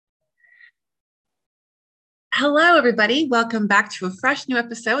Hello, everybody. Welcome back to a fresh new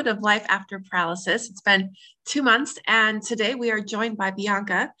episode of Life After Paralysis. It's been 2 months, and today we are joined by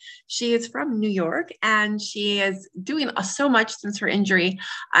Bianca. She is from New York, and she is doing so much since her injury.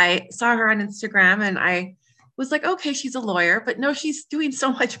 I saw her on Instagram, and I was like, okay, she's a lawyer, but no, she's doing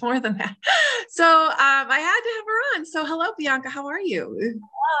so much more than that. So I had to have her on. So hello, Bianca. How are you?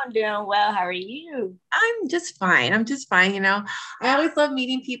 Oh, I'm doing well. How are you? I'm just fine. I'm just fine. I always love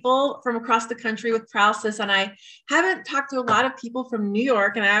meeting people from across the country with paralysis, and I haven't talked to a lot of people from New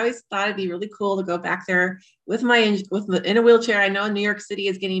York. And I always thought it'd be really cool to go back there in a wheelchair. I know New York City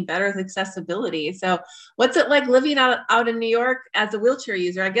is getting better with accessibility. So, what's it like living out in New York as a wheelchair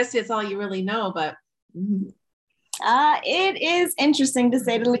user? I guess it's all you really know, but. It is interesting to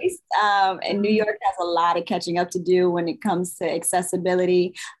say the least. And New York has a lot of catching up to do when it comes to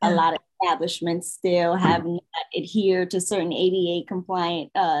accessibility. A lot of establishments still have not adhered to certain ADA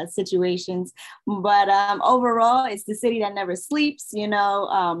compliant situations. But overall, it's the city that never sleeps.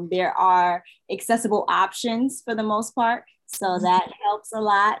 There are accessible options for the most part. So that helps a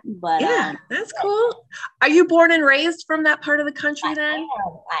lot. But yeah, that's cool. Are you born and raised from that part of the country then?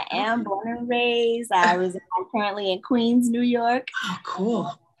 I am born and raised. I reside currently in Queens, New York. Oh,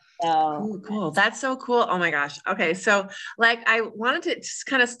 cool. So Cool. That's so cool. Oh my gosh. Okay. So I wanted to just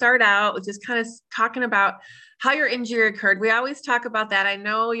kind of start out with just kind of talking about how your injury occurred. We always talk about that. I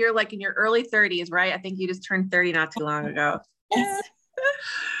know you're like in your early 30s, right? I think you just turned 30 not too long ago. yes.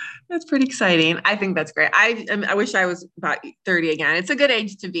 That's pretty exciting. I think that's great. I wish I was about 30 again. It's a good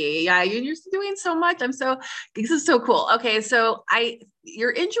age to be. Yeah, you're doing so much. This is so cool. Okay, so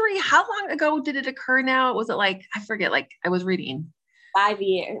your injury, how long ago did it occur now? Was it I forget, I was reading. 5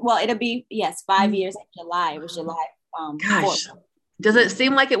 years. Well, it'll be, yes, 5 years in July. It was July. Gosh, 4th. does it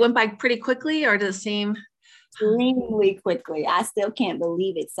seem like it went by pretty quickly or does it seem? Extremely quickly. I still can't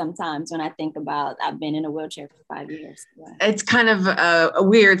believe it sometimes when I think about I've been in a wheelchair for 5 years. Yeah. It's kind of a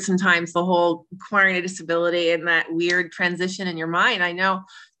weird sometimes, the whole acquiring a disability and that weird transition in your mind. I know,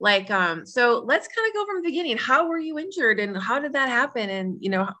 so let's kind of go from the beginning. How were you injured and how did that happen? And,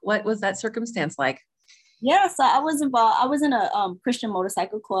 what was that circumstance like? Yeah, so I was involved. I was in a Christian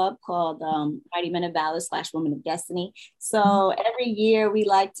motorcycle club called Mighty Men of Valor / Women of Destiny. So every year we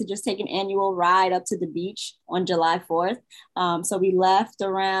like to just take an annual ride up to the beach on July 4th. So we left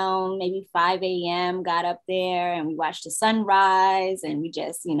around maybe 5 a.m., got up there and we watched the sunrise and we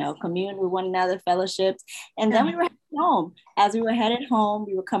just, communed with one another, fellowships. And then we were home. As we were headed home,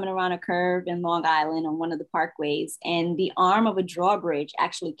 we were coming around a curve in Long Island on one of the parkways, and the arm of a drawbridge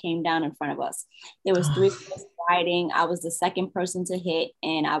actually came down in front of us. There was three of us riding. I was the second person to hit,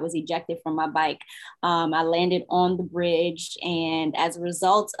 and I was ejected from my bike. I landed on the bridge, and as a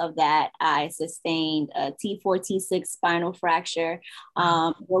result of that, I sustained a T4, T6 spinal fracture,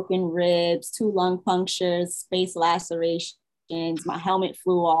 broken ribs, 2 lung punctures, space lacerations. My helmet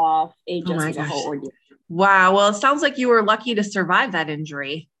flew off. It just was a whole ordeal. Wow. Well, it sounds like you were lucky to survive that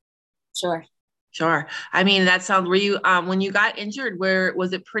injury. Sure. I mean, were you, when you got injured,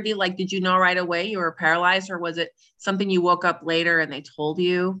 was it pretty, did you know right away you were paralyzed or was it something you woke up later and they told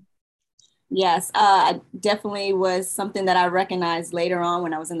you? Yes, definitely was something that I recognized later on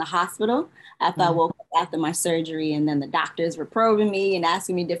when I was in the hospital after I woke up after my surgery, and then the doctors were probing me and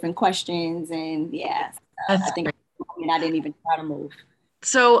asking me different questions. And yeah, I think I didn't even try to move.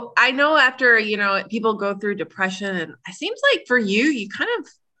 So I know after, people go through depression and it seems like for you, you kind of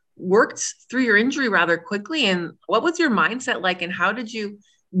worked through your injury rather quickly. And what was your mindset like? And how did you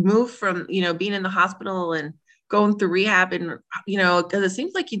move from, being in the hospital and going through rehab and, because it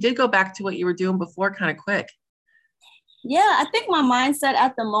seems like you did go back to what you were doing before kind of quick. Yeah, I think my mindset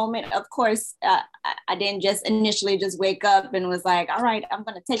at the moment, of course, I didn't just initially just wake up and was like, all right, I'm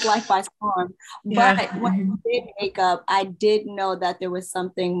going to take life by storm. Yeah. But when I did wake up, I did know that there was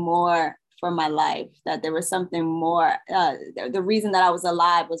something more for my life, that there was something more. The reason that I was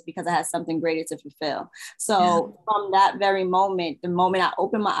alive was because I had something greater to fulfill. So from that very moment, the moment I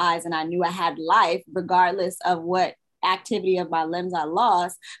opened my eyes and I knew I had life, regardless of what activity of my limbs I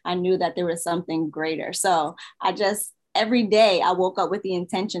lost, I knew that there was something greater. So every day I woke up with the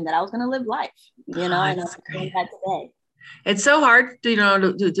intention that I was going to live life, and I'm doing that today. It's so hard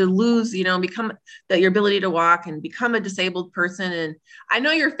to lose, become your ability to walk and become a disabled person. And I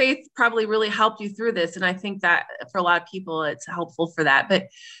know your faith probably really helped you through this. And I think that for a lot of people, it's helpful for that. But,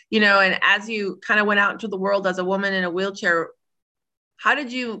 and as you kind of went out into the world as a woman in a wheelchair, how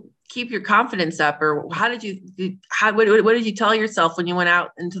did you keep your confidence up? Or what did you tell yourself when you went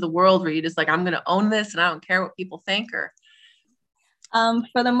out into the world? Were you just like, I'm going to own this and I don't care what people think? Or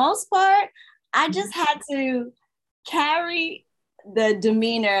for the most part, I just had to carry the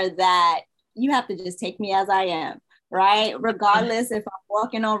demeanor that you have to just take me as I am, right? Regardless if I'm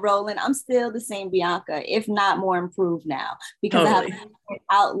walking or rolling, I'm still the same Bianca, if not more improved now, because I have Totally. an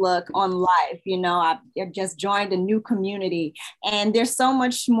outlook on life. I've just joined a new community, and there's so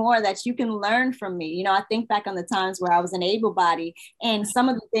much more that you can learn from me. I think back on the times where I was an able body, and some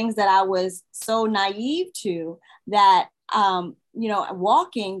of the things that I was so naive to, that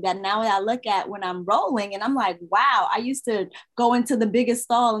walking, that now I look at when I'm rolling and I'm like, wow, I used to go into the biggest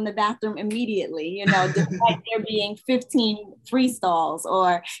stall in the bathroom immediately, despite there being 15 free stalls,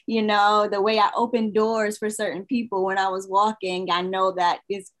 or, the way I open doors for certain people when I was walking. I know that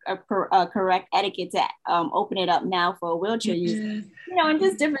is a correct etiquette to open it up now for a wheelchair user, and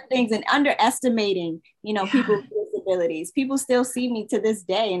just different things, and underestimating, people with disabilities. People still see me to this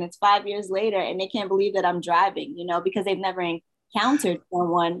day, and it's 5 years later, and they can't believe that I'm driving, because they've never encountered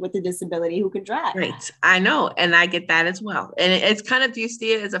someone with a disability who could drive. Right. I know. And I get that as well. And it's kind of, do you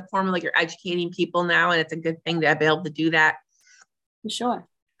see it as a form of like you're educating people now? And it's a good thing to be able to do that. For sure.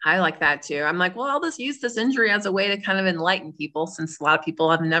 I like that too. I'm like, well, I'll just use this injury as a way to kind of enlighten people, since a lot of people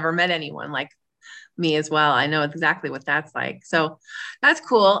have never met anyone like me as well. I know exactly what that's like. So that's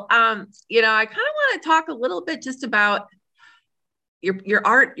cool. I kind of want to talk a little bit just about your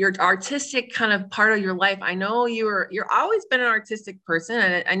art, your artistic kind of part of your life. I know you're always been an artistic person,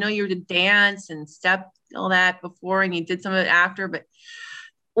 and I know you did dance and step, all that before, and you did some of it after. But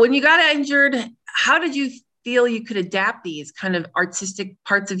when you got injured, how did you feel you could adapt these kind of artistic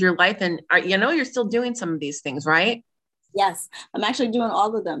parts of your life? And you're still doing some of these things, right? Yes, I'm actually doing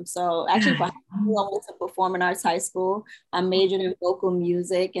all of them. So actually, for high school, I went to performing arts high school. I majored in vocal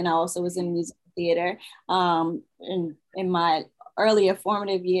music, and I also was in music theater. In my earlier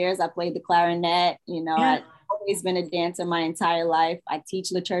formative years, I played the clarinet. Yeah. I've always been a dancer my entire life. I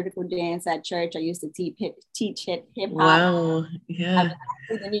teach liturgical dance at church. I used to teach hip hop. Wow. Yeah.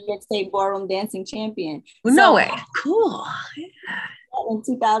 I was the New York State Ballroom Dancing Champion. No way. Cool. In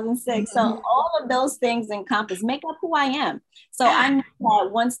 2006. So all of those things encompass make up who I am. So I knew that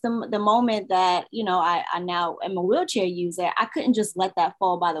once the moment that, I now am a wheelchair user, I couldn't just let that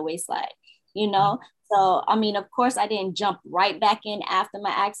fall by the wayside, So, I mean, of course, I didn't jump right back in after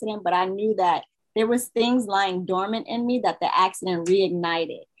my accident, but I knew that there was things lying dormant in me that the accident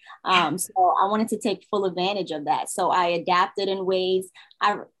reignited. So I wanted to take full advantage of that. So I adapted in ways.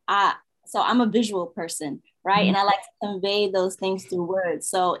 So I'm a visual person, right? And I like to convey those things through words.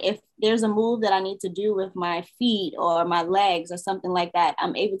 So if there's a move that I need to do with my feet or my legs or something like that,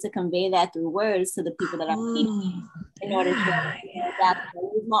 I'm able to convey that through words to the people that I'm teaching in order to adapt. I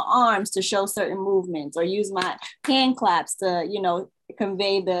use my arms to show certain movements, or use my hand claps to,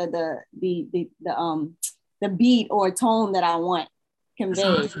 convey the beat or tone that I want conveyed.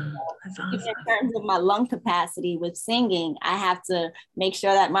 That's awesome. Even in terms of my lung capacity with singing, I have to make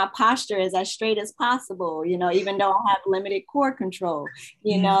sure that my posture is as straight as possible, even though I have limited core control,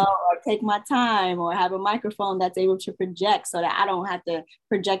 or take my time, or have a microphone that's able to project so that I don't have to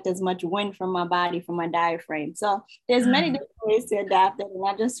project as much wind from my body, from my diaphragm. So there's many different ways to adapt it, and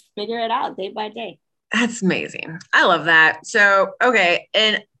I just figure it out day by day. That's amazing. I love that. So, okay.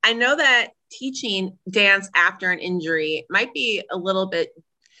 And I know that teaching dance after an injury might be a little bit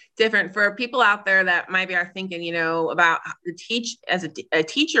different for people out there that maybe are thinking, about the teach as a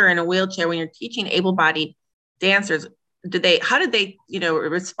teacher in a wheelchair. When you're teaching able-bodied dancers, how did they,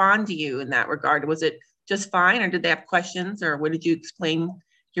 respond to you in that regard? Was it just fine, or did they have questions, or what did you explain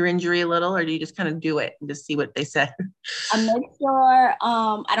your injury a little, or do you just kind of do it and just see what they said? I make sure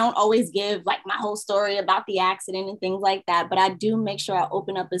I don't always give like my whole story about the accident and things like that, but I do make sure I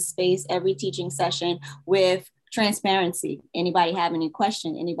open up a space every teaching session with transparency. Anybody have any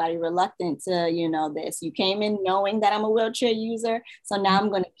question? Anybody reluctant to, this? You came in knowing that I'm a wheelchair user, so now I'm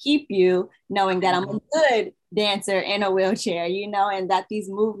going to keep you knowing that I'm a good dancer in a wheelchair, and that these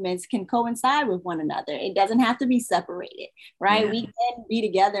movements can coincide with one another. It doesn't have to be separated, right? We can be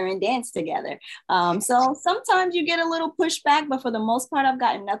together and dance together. So sometimes you get a little pushback, but for the most part, I've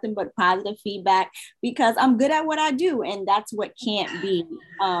gotten nothing but positive feedback, because I'm good at what I do, and that's what can't be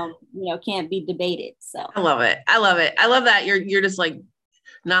debated. So I love it. I love that you're just like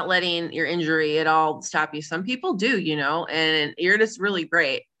not letting your injury at all stop you. Some people do, and you're just really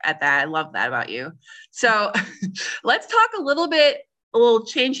great at that. I love that about you. So let's talk a little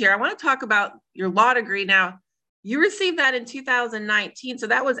change here. I want to talk about your law degree. Now, you received that in 2019. So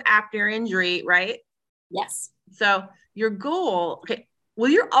that was after your injury, right? Yes. So your goal, okay, were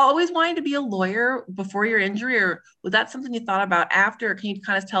you always wanting to be a lawyer before your injury, or was that something you thought about after? Can you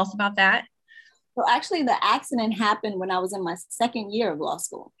kind of tell us about that? So actually, the accident happened when I was in my second year of law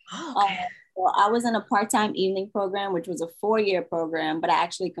school. Oh, okay. Well, I was in a part-time evening program, which was a 4-year program, but I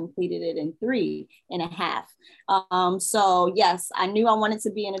actually completed it in 3.5. So yes, I knew I wanted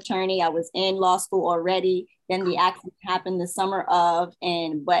to be an attorney. I was in law school already. Then the accident happened the summer of,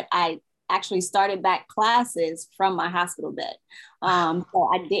 but I actually started back classes from my hospital bed. So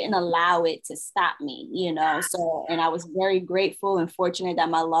I didn't allow it to stop me, So, and I was very grateful and fortunate that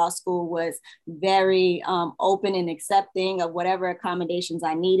my law school was very open and accepting of whatever accommodations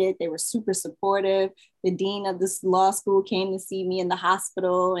I needed. They were super supportive. The dean of this law school came to see me in the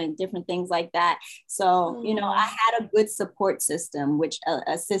hospital and different things like that. So, I had a good support system, which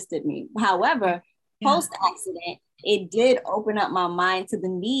assisted me. However, post accident, it did open up my mind to the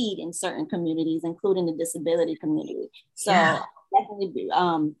need in certain communities, including the disability community. So definitely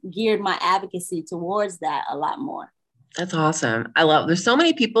geared my advocacy towards that a lot more. That's awesome. There's so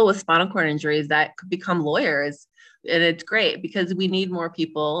many people with spinal cord injuries that could become lawyers. And it's great because we need more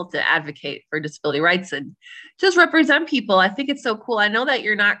people to advocate for disability rights and just represent people. I think it's so cool. I know that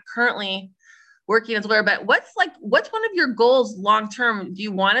you're not currently working as a lawyer, but what's one of your goals long-term? Do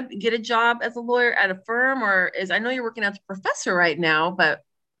you want to get a job as a lawyer at a firm, or I know you're working as a professor right now, but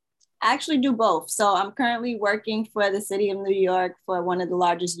I actually do both. So I'm currently working for the city of New York for one of the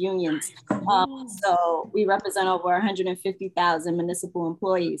largest unions. So we represent over 150,000 municipal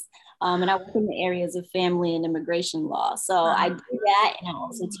employees. And I work in the areas of family and immigration law. So I do that, and I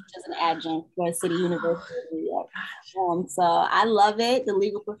also teach as an adjunct for City University of New York. So I love it. The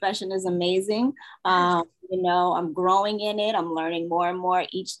legal profession is amazing. I'm growing in it. I'm learning more and more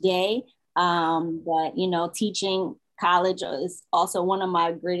each day. But teaching college is also one of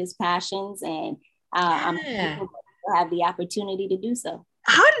my greatest passions, and I'm thankful to have the opportunity to do so.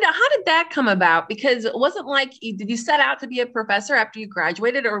 How did that come about? Because it wasn't like, did you set out to be a professor after you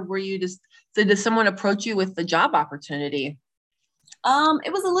graduated, or did someone approach you with the job opportunity?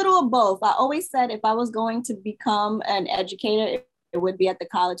 It was a little of both. I always said if I was going to become an educator, it would be at the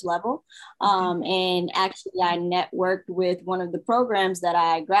college level. And actually, I networked with one of the programs that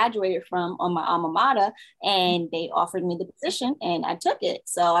I graduated from on my alma mater, and they offered me the position, and I took it.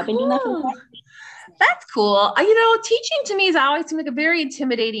 So I've been doing that for That's cool. Teaching to me is always seemed like a very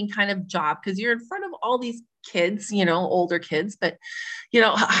intimidating kind of job because you're in front of all these kids, older kids. But,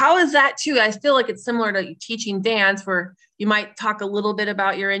 how is that too? I feel like it's similar to teaching dance where you might talk a little bit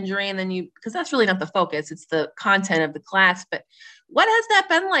about your injury and then because that's really not the focus, it's the content of the class. But what has that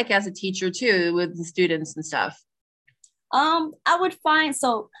been like as a teacher too with the students and stuff? I would find,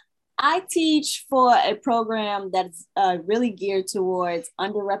 so I teach for a program that's really geared towards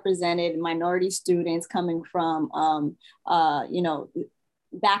underrepresented minority students coming from,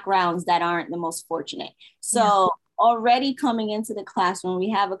 backgrounds that aren't the most fortunate. So already coming into the classroom, we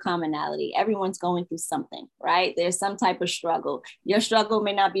have a commonality. Everyone's going through something, right? There's some type of struggle. Your struggle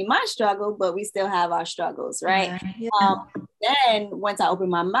may not be my struggle, but we still have our struggles, right? Then once I open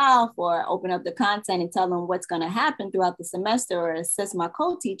my mouth or open up the content and tell them what's going to happen throughout the semester or assist my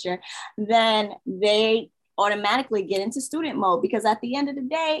co-teacher, then they automatically get into student mode, because at the end of the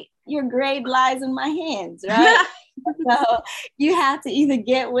day, your grade lies in my hands, right? So you have to either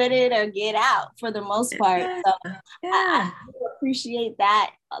get with it or get out for the most part. So I appreciate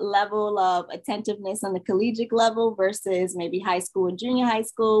that level of attentiveness on the collegiate level versus maybe high school and junior high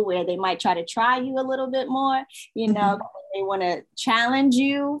school, where they might try to try you a little bit more, they want to challenge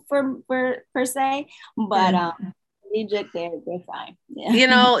you per se, but they're fine.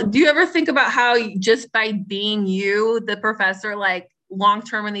 Do you ever think about how just by being you, the professor, like long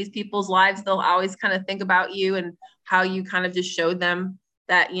term in these people's lives, they'll always kind of think about you and how you kind of just showed them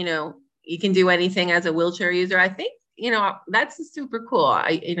that, you can do anything as a wheelchair user? I think, that's super cool.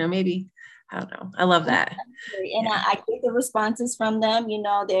 Maybe, I don't know. I love that. And I get the responses from them,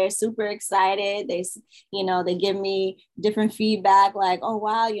 they're super excited. They give me different feedback like, oh,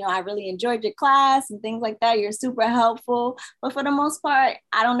 wow, I really enjoyed your class and things like that. You're super helpful. But for the most part,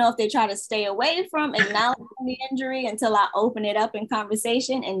 I don't know if they try to stay away from acknowledging the injury until I open it up in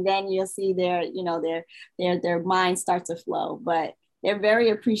conversation. And then you'll see their mind start to flow. But they're very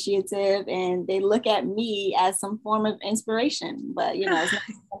appreciative, and they look at me as some form of inspiration. But, it's not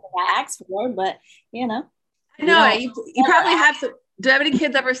something I asked for, but, I know you probably have to. Do you have any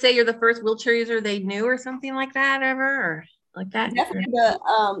kids ever say you're the first wheelchair user they knew or something like that ever, or like that? Definitely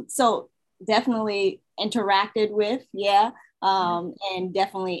definitely interacted with. And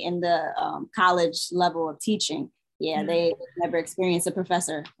definitely in the college level of teaching. They never experienced a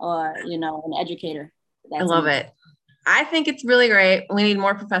professor or, an educator. I love it. I think it's really great. We need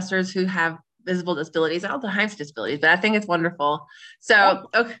more professors who have visible disabilities, all kinds of disabilities, but I think it's wonderful. So,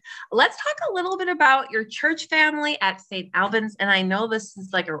 okay, let's talk a little bit about your church family at St. Albans. And I know this is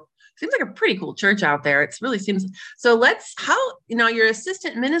like a seems like a pretty cool church out there. It really seems. So you're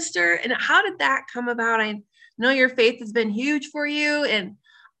assistant minister, and how did that come about? I know your faith has been huge for you, and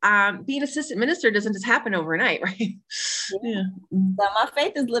being assistant minister doesn't just happen overnight, right? Yeah. So my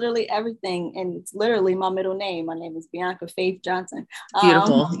faith is literally everything, and it's literally my middle name. My name is Bianca Faith Johnson.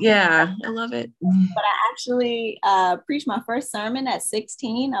 Beautiful. Yeah, I love it. But I actually preached my first sermon at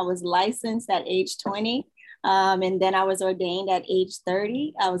 16. I was licensed at age 20. And then I was ordained at age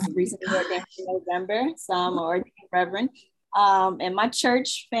 30. I was recently ordained in November, so I'm an ordained reverend. And my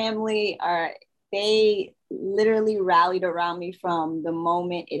church family they literally rallied around me from the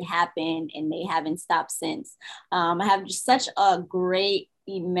moment it happened, and they haven't stopped since. I have just such a great,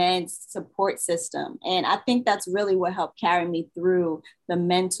 immense support system. And I think that's really what helped carry me through the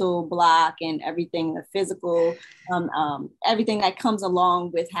mental block and everything, the physical, everything that comes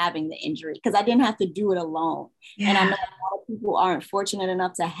along with having the injury, because I didn't have to do it alone. Yeah. And I know a lot of people aren't fortunate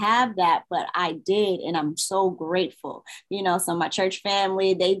enough to have that, but I did. And I'm so grateful. So my church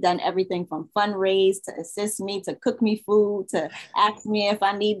family, they've done everything from fundraise to assist me, to cook me food, to ask me if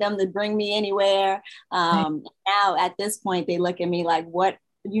I need them to bring me anywhere. Now at this point, they look at me like, what,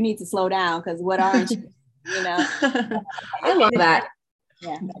 you need to slow down, because what aren't you? I love that.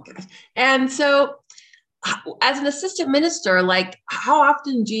 Yeah. And so as an assistant minister, like, how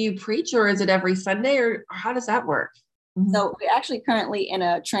often do you preach, or is it every Sunday, or how does that work? So we're actually currently in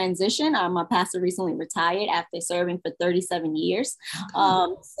a transition. My pastor recently retired after serving for 37 years.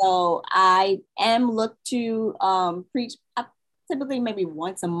 Okay. So I am looked to preach typically maybe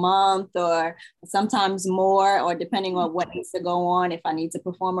once a month, or sometimes more, or depending on what needs to go on, if I need to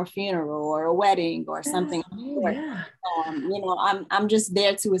perform a funeral or a wedding or something. Yeah. I'm just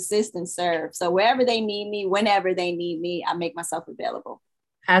there to assist and serve. So wherever they need me, whenever they need me, I make myself available.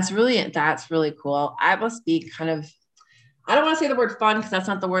 That's really cool. I must be kind of, I don't want to say the word fun, because that's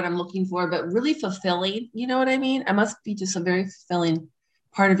not the word I'm looking for, but really fulfilling. You know what I mean? I must be just a very fulfilling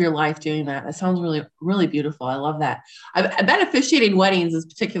part of your life doing that. That sounds really, really beautiful. I love that. I bet officiating weddings is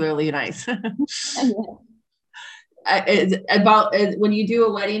particularly nice. When you do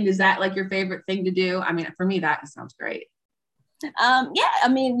a wedding, is that like your favorite thing to do? I mean, for me, that sounds great. Yeah, I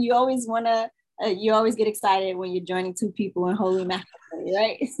mean, you always get excited when you're joining two people in holy matrimony,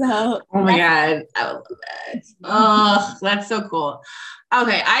 right? So, oh my God, I love that. Oh, that's so cool.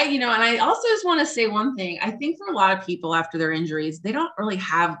 Okay, and I also just want to say one thing. I think for a lot of people after their injuries, they don't really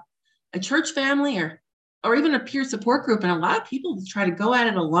have a church family or even a peer support group, and a lot of people just try to go at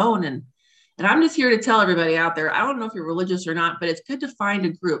it alone. And I'm just here to tell everybody out there, I don't know if you're religious or not, but it's good to find a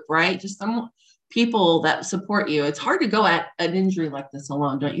group, right? Just some people that support you. It's hard to go at an injury like this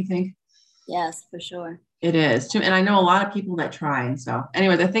alone, don't you think? Yes, for sure. It is too. And I know a lot of people that try. And so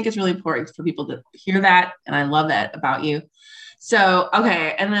anyways, I think it's really important for people to hear that. And I love that about you. So,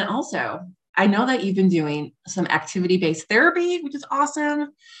 okay. And then also, I know that you've been doing some activity-based therapy, which is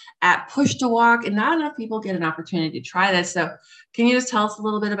awesome, at Push to Walk. And not enough people get an opportunity to try this. So can you just tell us a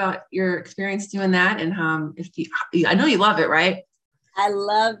little bit about your experience doing that? And I know you love it, right? I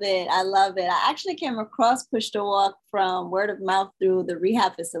love it. I actually came across Push to Walk from word of mouth through the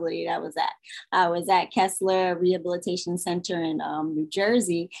rehab facility that I was at. I was at Kessler Rehabilitation Center in New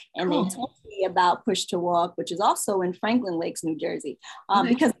Jersey, and They told me about Push to Walk, which is also in Franklin Lakes, New Jersey,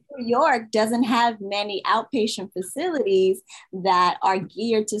 because New York doesn't have many outpatient facilities that are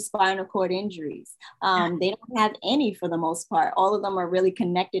geared to spinal cord injuries. They don't have any for the most part. All of them are really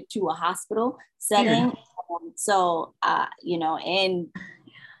connected to a hospital setting. And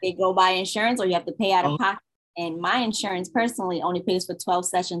they go by insurance, or you have to pay out of pocket. And my insurance personally only pays for 12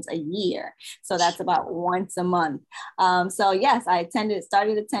 sessions a year. So that's about once a month. So yes, I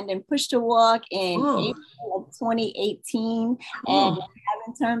started attending Push to Walk in April of 2018 and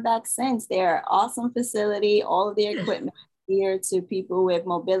haven't turned back since. They're an awesome facility. All of their equipment here to people with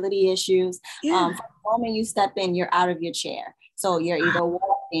mobility issues. From the moment you step in, you're out of your chair. So you're either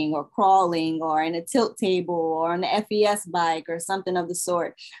walking or crawling or in a tilt table or on an FES bike or something of the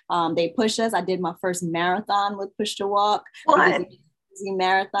sort. They push us. I did my first marathon with Push to Walk. What? Disney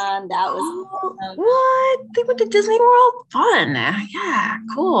marathon. That was what? They went to Disney World? Fun. Yeah,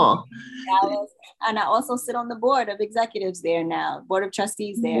 cool. And I also sit on the board of executives there now, board of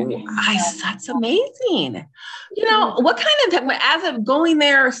trustees there. That's amazing. What kind of, as of going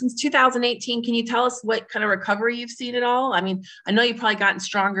there since 2018, can you tell us what kind of recovery you've seen at all? I mean, I know you've probably gotten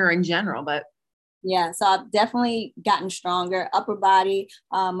stronger in general, but. Yeah, so I've definitely gotten stronger. Upper body,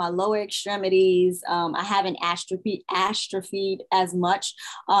 my lower extremities. I haven't atrophied as much.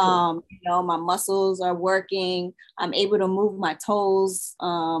 My muscles are working. I'm able to move my toes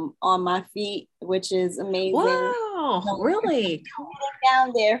on my feet, which is amazing. Wow. Oh, really?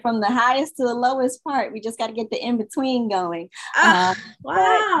 Down there from the highest to the lowest part. We just got to get the in between going.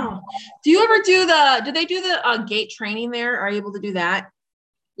 Wow. Do they do the gait training there? Are you able to do that?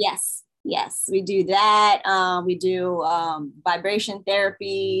 Yes. Yes, we do that. We do vibration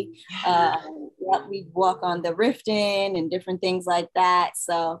therapy. We walk on the Riften and different things like that.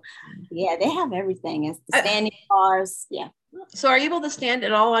 So, yeah, they have everything. It's the standing bars. Yeah. So, are you able to stand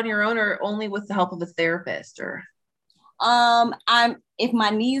at all on your own, or only with the help of a therapist? Or if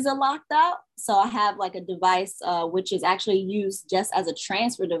my knees are locked out, so I have like a device which is actually used just as a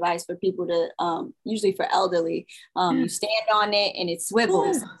transfer device for people to usually for elderly. You stand on it and it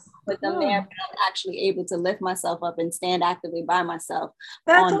swivels. Cool. Put them there, but I'm actually able to lift myself up and stand actively by myself.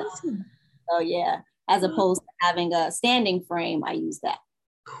 That's awesome. So yeah, as opposed to having a standing frame, I use that.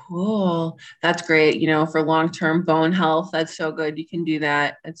 Cool. That's great. You know, for long-term bone health, that's so good. You can do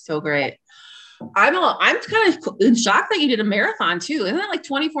that. That's so great. I'm kind of in shock that you did a marathon too. Isn't that like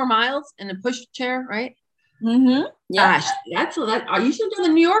 24 miles in a push chair, right? Mm-hmm. Yeah. Gosh, you should do the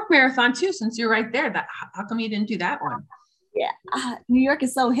New York Marathon too, since you're right there. How come you didn't do that one? Yeah, New York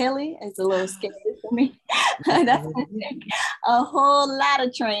is so hilly. It's a little scary for me. That's a whole lot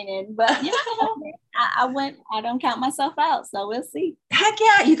of training, but you know, I went. I don't count myself out, so we'll see. Heck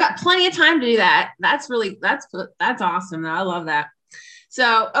yeah, you got plenty of time to do that. That's awesome. I love that.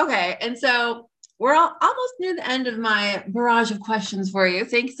 So okay, and so we're almost near the end of my barrage of questions for you.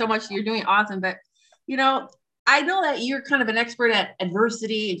 Thanks so much. You're doing awesome, but you know, I know that you're kind of an expert at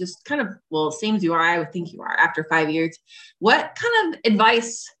adversity, just kind of, well, it seems you are. I would think you are after 5 years. What kind of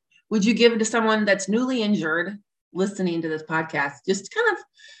advice would you give to someone that's newly injured listening to this podcast? Just kind of,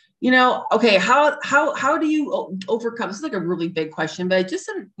 you know, okay, how do you overcome? This is like a really big question, but just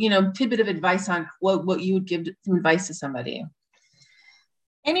some, you know, tidbit of advice on what you would give some advice to somebody.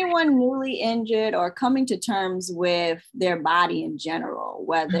 Anyone newly injured or coming to terms with their body in general,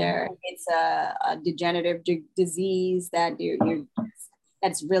 whether it's a degenerative disease that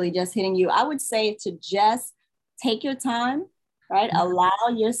that's really just hitting you, I would say to just take your time, right? Allow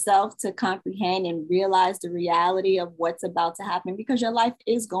yourself to comprehend and realize the reality of what's about to happen, because your life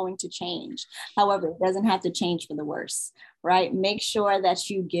is going to change. However, it doesn't have to change for the worse, right? Make sure that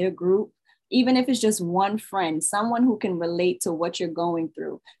you get a group, even if it's just one friend, someone who can relate to what you're going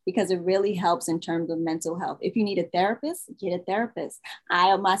through, because it really helps in terms of mental health. If you need a therapist, get a therapist.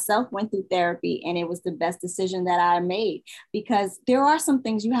 I myself went through therapy, and it was the best decision that I made, because there are some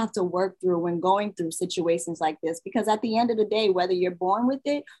things you have to work through when going through situations like this, because at the end of the day, whether you're born with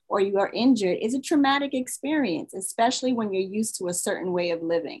it or you are injured, it's a traumatic experience, especially when you're used to a certain way of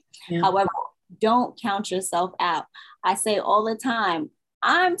living. Yeah. However, don't count yourself out. I say all the time,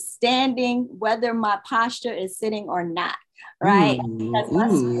 I'm standing whether my posture is sitting or not, right?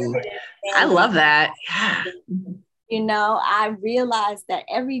 Ooh. I love that. Yeah. You know, I realize that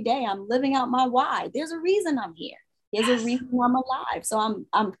every day I'm living out my why. There's a reason I'm here. There's a reason why I'm alive. So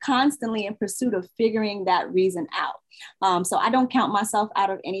I'm constantly in pursuit of figuring that reason out. So I don't count myself out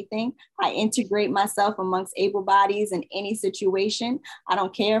of anything. I integrate myself amongst able bodies in any situation. I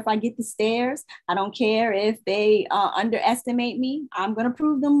don't care if I get the stares. I don't care if they underestimate me. I'm going to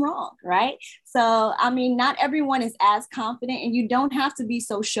prove them wrong, right? So, I mean, not everyone is as confident, and you don't have to be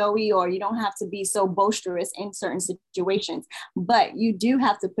so showy, or you don't have to be so boisterous in certain situations, but you do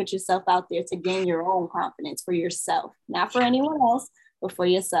have to put yourself out there to gain your own confidence for yourself, not for anyone else, but for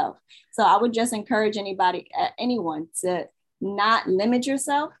yourself. So I would just encourage anyone to not limit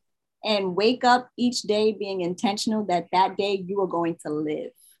yourself and wake up each day being intentional that day you are going to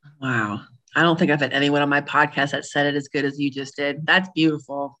live. Wow. I don't think I've had anyone on my podcast that said it as good as you just did. That's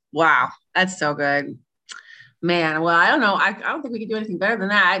beautiful. Wow. That's so good. Man, well, I don't know. I don't think we can do anything better than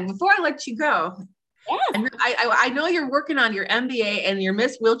that. Before I let you go, yeah. I know you're working on your MBA and your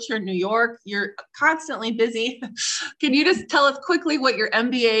Miss Wheelchair New York. You're constantly busy. Can you just tell us quickly what your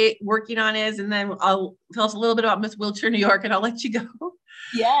MBA working on is? And then I'll tell us a little bit about Miss Wheelchair New York, and I'll let you go.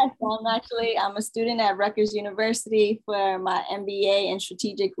 Yes, I'm a student at Rutgers University for my MBA in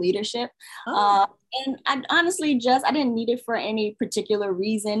strategic leadership. And I honestly I didn't need it for any particular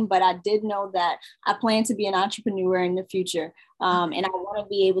reason, but I did know that I plan to be an entrepreneur in the future. And I want to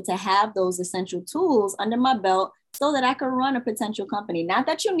be able to have those essential tools under my belt so that I could run a potential company. Not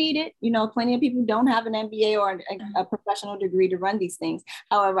that you need it. You know, plenty of people don't have an MBA or a professional degree to run these things.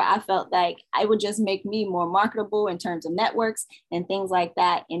 However, I felt like I would just make me more marketable in terms of networks and things like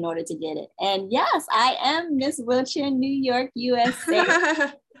that in order to get it. And yes, I am Miss Wheelchair New York, USA.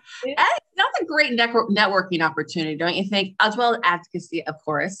 That's a great networking opportunity, don't you think? As well as advocacy, of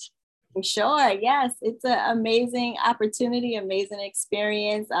course. For sure, yes, it's an amazing opportunity, amazing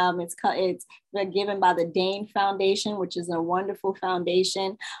experience. It's been given by the Dane Foundation, which is a wonderful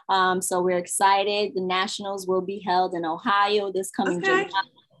foundation. So we're excited. The nationals will be held in Ohio this coming July.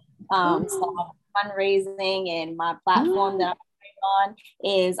 Okay. So fundraising and my platform that I'm on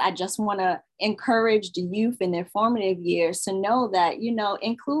is I just want to encourage the youth in their formative years to know that,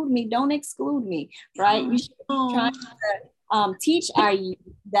 include me, don't exclude me, right? We should be trying to teach our youth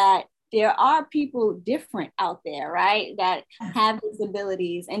that there are people different out there, right? That have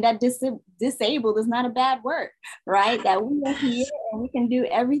disabilities, and that disabled is not a bad word, right? That we are here and we can do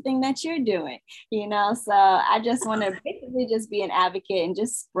everything that you're doing, So I just want to basically just be an advocate and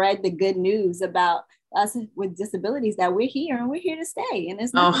just spread the good news about us with disabilities, that we're here and we're here to stay. And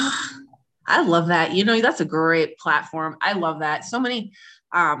it's nothing. I love that. That's a great platform. I love that. So many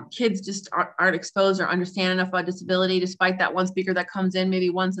kids just aren't exposed or understand enough about disability, despite that one speaker that comes in maybe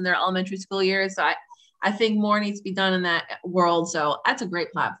once in their elementary school years. So I think more needs to be done in that world. So that's a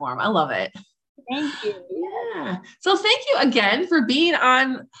great platform. I love it. Thank you. Yeah. So thank you again for being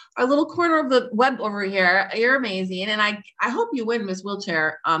on our little corner of the web over here. You're amazing. And I hope you win Miss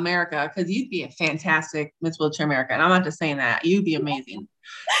Wheelchair America, because you'd be a fantastic Miss Wheelchair America. And I'm not just saying that. You'd be amazing.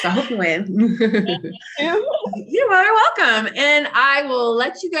 So I hope you win. You're very welcome. And I will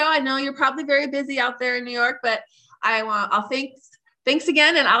let you go. I know you're probably very busy out there in New York, but I'll thanks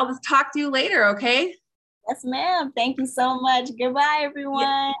again, and I'll just talk to you later. Okay. Yes, ma'am. Thank you so much. Goodbye, everyone.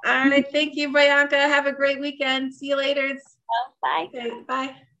 Yeah. All right. Thank you, Bianca. Have a great weekend. See you later. Bye. Okay,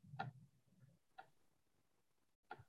 bye.